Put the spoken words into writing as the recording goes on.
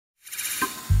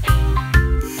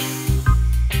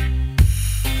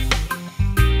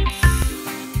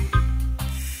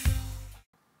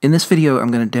In this video,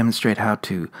 I'm going to demonstrate how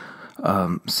to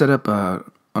set up an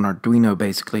Arduino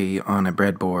basically on a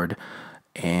breadboard,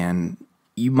 and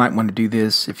you might want to do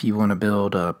this if you want to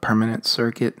build a permanent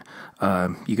circuit.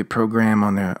 You could program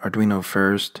on the Arduino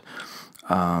first,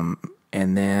 and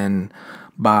then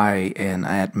buy an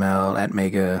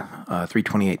Atmega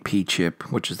 328P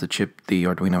chip, which is the chip the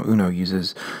Arduino Uno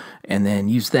uses, and then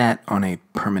use that on a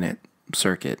permanent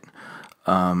circuit.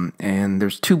 And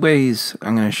there's two ways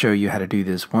I'm going to show you how to do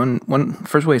this.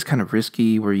 First way is kind of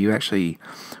risky, where you actually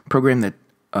program the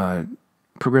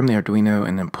Arduino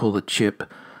and then pull the chip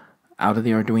out of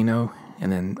the Arduino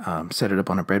and then set it up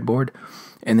on a breadboard.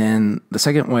 And then the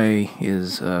second way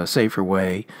is a safer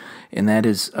way, and that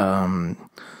is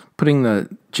putting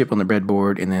the chip on the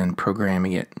breadboard and then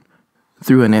programming it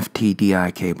through an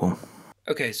FTDI cable.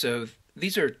 Okay, so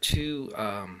these are two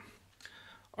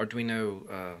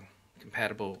Arduino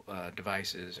compatible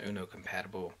devices, Uno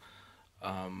compatible.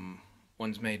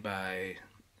 One's made by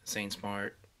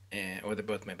SainSmart, or they're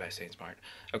both made by SainSmart.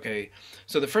 Okay,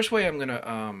 so the first way I'm going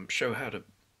to show how to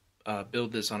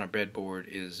build this on a breadboard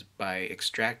is by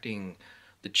extracting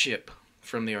the chip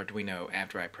from the Arduino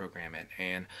after I program it.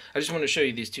 And I just want to show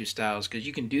you these two styles, because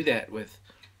you can do that with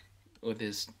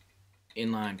this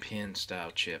inline pin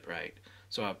style chip, right?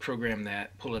 So I'll program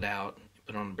that, pull it out,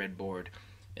 put it on the breadboard,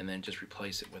 and then just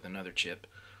replace it with another chip.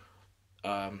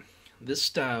 This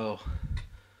style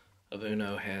of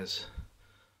Uno has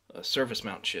a surface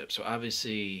mount chip, so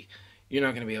obviously you're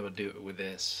not going to be able to do it with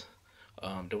this.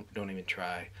 Don't even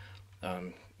try.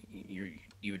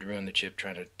 You would ruin the chip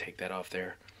trying to take that off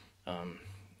there,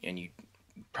 and you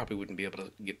probably wouldn't be able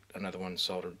to get another one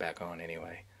soldered back on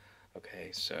anyway.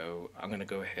 Okay, so I'm going to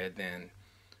go ahead then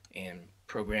and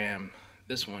program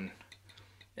this one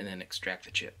and then extract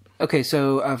the chip. Okay,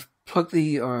 so I've plugged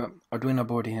the Arduino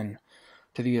board in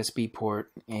to the USB port,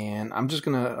 and I'm just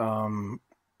gonna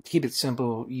keep it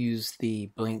simple, use the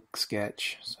blink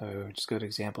sketch. So just go to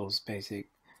examples, basic,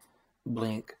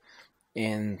 blink,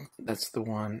 and that's what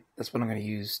I'm gonna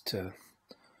use to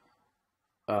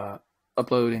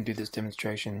upload and do this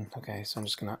demonstration. Okay, so I'm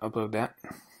just gonna upload that.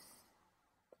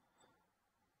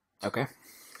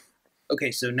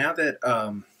 Okay, so now that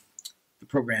the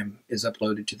program is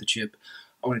uploaded to the chip,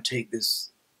 I want to take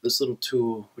this little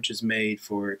tool, which is made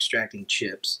for extracting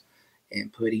chips,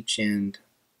 and put each end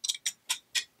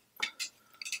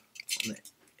on the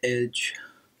edge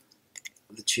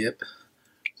of the chip.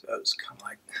 So it's kind of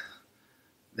like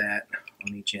that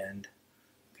on each end.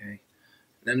 Okay, and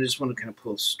then I just want to kind of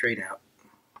pull straight out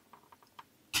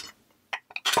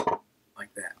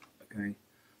like that. Okay,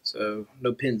 so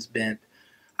no pins bent.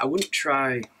 I wouldn't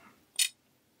try.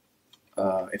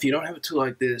 If you don't have a tool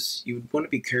like this, you would want to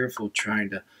be careful trying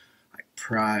to like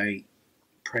pry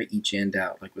each end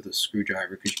out like with a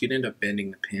screwdriver, because you could end up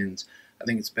bending the pins. I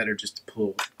think it's better just to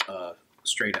pull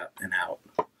straight up and out.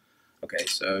 Okay,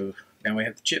 so now we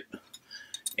have the chip,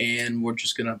 and we're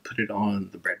just gonna put it on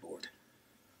the breadboard.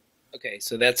 Okay,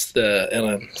 so that's the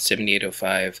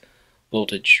LM7805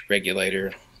 voltage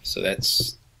regulator. So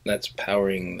that's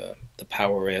powering the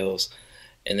power rails.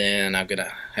 And then I'm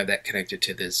gonna have that connected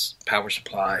to this power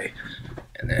supply,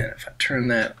 and then if I turn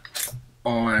that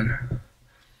on,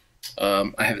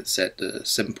 I have it set to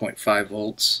 7.5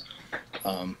 volts.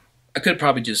 I could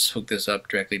probably just hook this up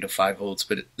directly to 5 volts,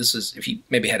 but this is if you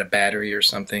maybe had a battery or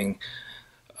something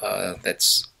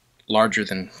that's larger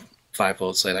than 5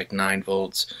 volts, say like 9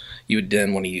 volts, you would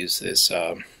then want to use this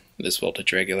this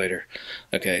voltage regulator.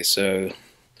 Okay, so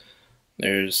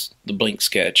there's the blink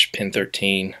sketch, pin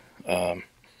 13.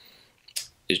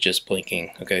 Is just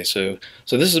blinking. Okay, so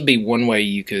this would be one way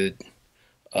you could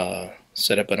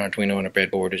set up an Arduino on a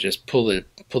breadboard, is just pull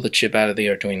the chip out of the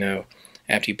Arduino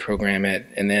after you program it,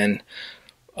 and then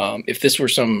if this were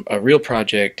a real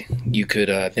project, you could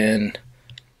then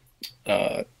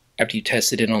after you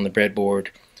tested it on the breadboard,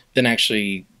 then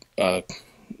actually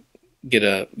get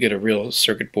a real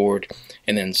circuit board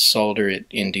and then solder it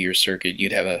into your circuit.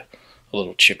 You'd have a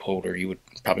little chip holder. You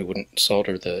probably wouldn't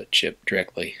solder the chip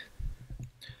directly.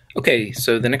 Okay,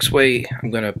 so the next way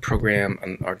I'm going to program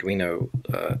an Arduino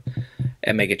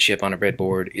Atmega chip on a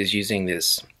breadboard is using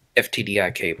this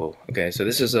FTDI cable. Okay, so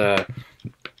this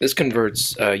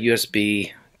converts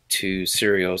USB to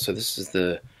serial. So this is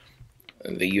the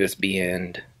USB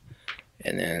end,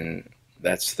 and then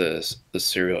that's the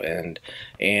serial end.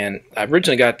 And I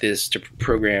originally got this to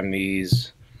program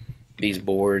these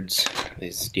boards,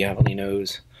 these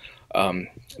Diavolinos.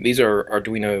 These are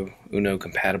Arduino Uno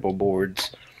compatible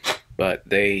boards, but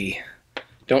they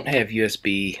don't have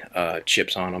USB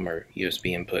chips on them or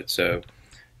USB input, so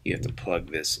you have to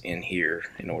plug this in here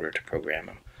in order to program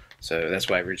them. So that's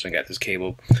why I originally got this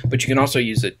cable. But you can also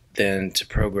use it then to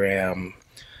program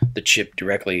the chip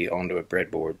directly onto a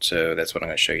breadboard. So that's what I'm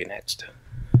going to show you next.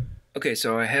 Okay,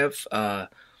 so I have the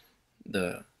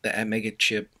Atmega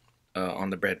chip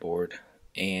on the breadboard,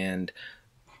 and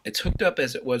it's hooked up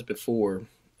as it was before,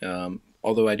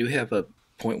 although I do have a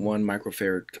 0.1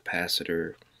 microfarad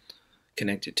capacitor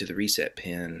connected to the reset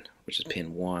pin, which is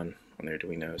pin 1 on the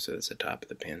Arduino, so that's the top of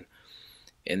the pin.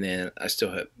 And then I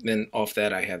still have, then off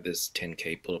that I have this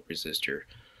 10K pull-up resistor.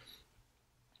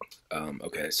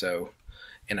 Okay, so,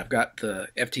 and I've got the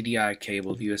FTDI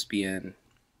cable, the USB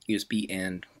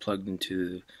end plugged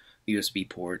into the USB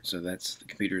port, so that's, the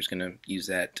computer is going to use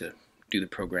that to do the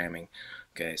programming.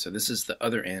 Okay, so this is the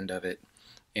other end of it,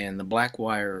 and the black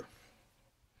wire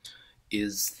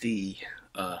is the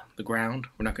ground.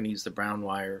 We're not going to use the brown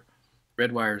wire.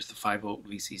 Red wire is the 5-volt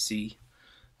VCC.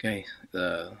 Okay,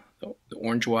 the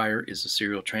orange wire is the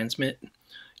serial transmit,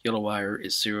 yellow wire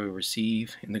is serial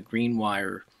receive, and the green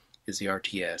wire is the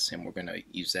RTS, and we're going to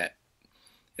use that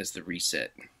as the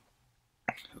reset.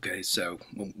 Okay, so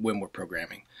when we're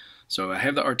programming. So I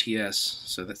have the RTS,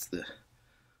 so that's the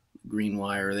green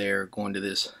wire there going to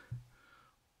this.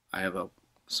 I have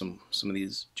some of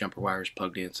these jumper wires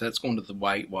plugged in, so that's going to the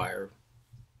white wire,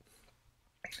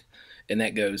 and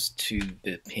that goes to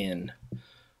the pin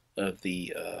of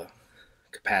the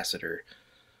capacitor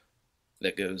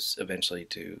that goes eventually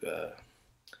to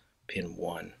pin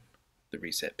 1, the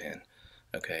reset pin.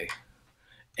 Okay,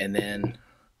 and then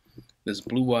this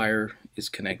blue wire is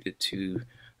connected to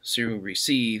serial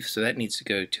receive, so that needs to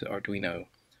go to the Arduino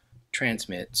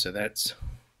transmit. So that's,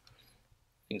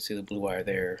 you can see the blue wire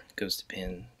there goes to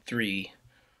pin 3,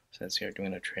 so that's the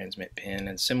Arduino transmit pin.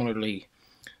 And similarly,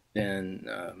 then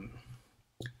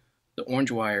the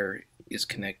orange wire is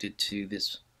connected to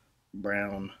this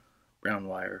brown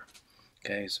wire.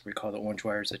 Okay, so recall the orange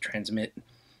wire is the transmit,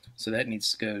 so that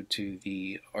needs to go to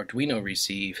the Arduino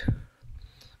receive,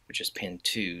 which is pin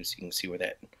 2. So you can see where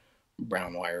that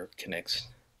brown wire connects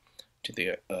to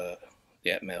the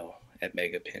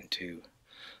Atmega pin 2.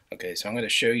 Okay, so I'm going to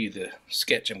show you the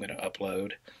sketch I'm going to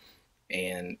upload,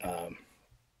 and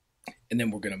then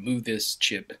we're going to move this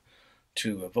chip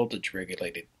to a voltage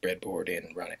regulated breadboard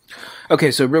and run it.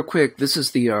 Okay, so real quick, this is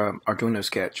the Arduino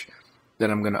sketch that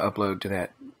I'm going to upload to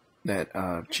that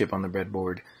chip on the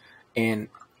breadboard, and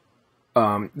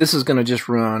this is going to just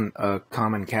run a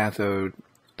common cathode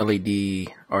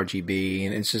LED RGB,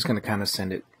 and it's just going to kind of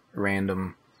send it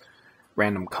random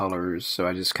colors. So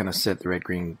I just kind of set the red,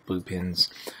 green, blue pins.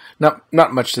 Not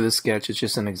much to this sketch, it's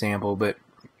just an example, but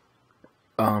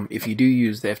if you do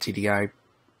use the FTDI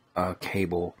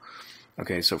cable,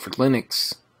 okay, so for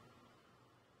Linux,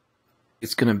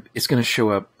 it's gonna show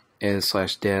up as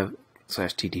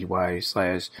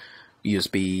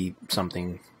 /dev/tty/USB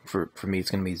something. For me,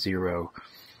 it's gonna be 0,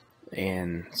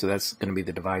 and so that's gonna be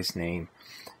the device name,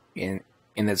 and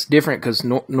that's different because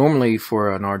normally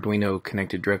for an Arduino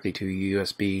connected directly to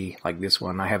USB like this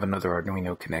one, I have another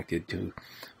Arduino connected to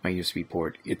my USB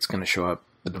port. It's gonna show up.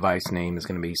 The device name is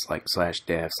gonna be like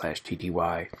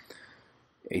 /dev/tty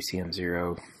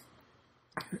ACM0.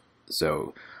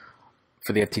 So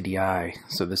for the FTDI,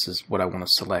 so this is what I want to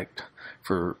select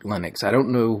for Linux. I don't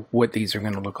know what these are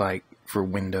going to look like for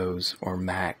Windows or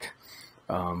Mac,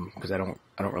 because I don't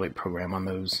really program on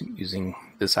those using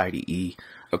this IDE.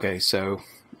 Okay, so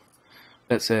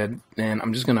that said, then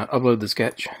I'm just going to upload the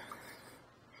sketch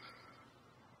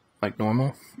like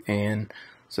normal, and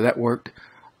so that worked.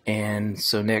 And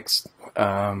so next,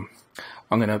 I'm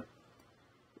going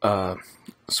to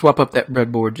swap up that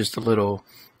breadboard just a little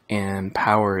and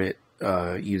power it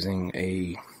using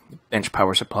a bench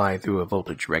power supply through a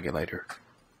voltage regulator.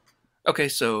 Okay,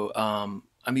 so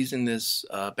I'm using this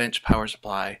bench power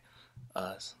supply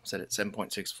set at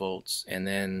 7.6 volts, and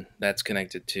then that's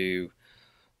connected to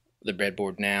the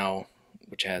breadboard now,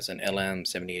 which has an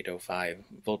LM7805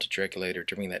 voltage regulator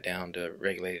to bring that down to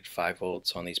regulated 5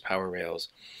 volts on these power rails.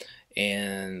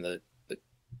 And the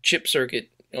chip circuit,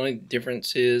 the only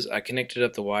difference is I connected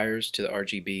up the wires to the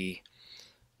RGB,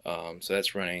 so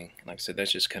that's running. Like I said,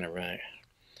 that's just kind of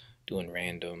doing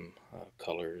random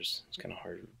colors. It's kind of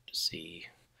hard to see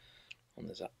on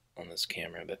this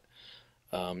camera, but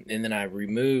and then I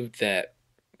removed that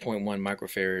 0.1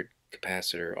 microfarad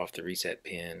capacitor off the reset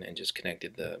pin and just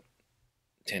connected the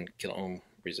 10 kilo ohm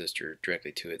resistor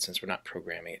directly to it, since we're not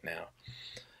programming it now.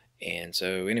 And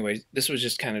so anyway, this was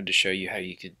just kind of to show you how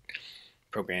you could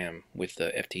program with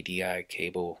the FTDI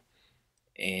cable.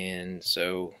 And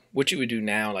so what you would do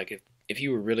now, like if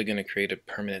you were really going to create a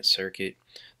permanent circuit,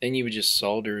 then you would just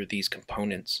solder these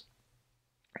components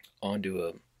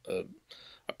onto a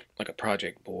like a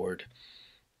project board,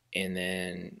 and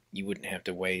then you wouldn't have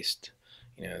to waste,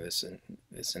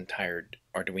 this entire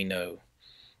Arduino.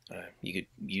 You could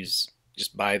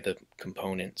just buy the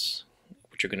components,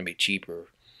 which are going to be cheaper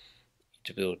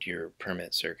to build your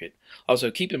permit circuit. Also,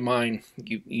 keep in mind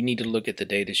you need to look at the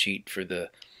data sheet for the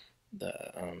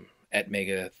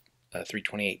Atmega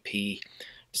 328P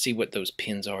to see what those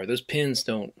pins are. Those pins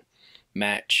don't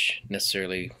match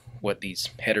necessarily what these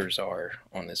headers are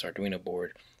on this Arduino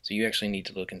board, so you actually need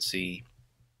to look and see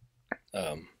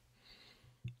um,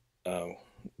 uh,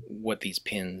 what these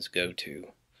pins go to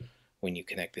when you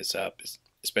connect this up,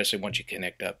 especially once you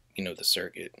connect up, the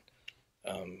circuit,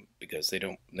 because they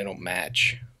don't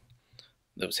match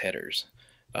those headers.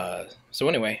 So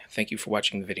anyway, thank you for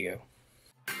watching the video.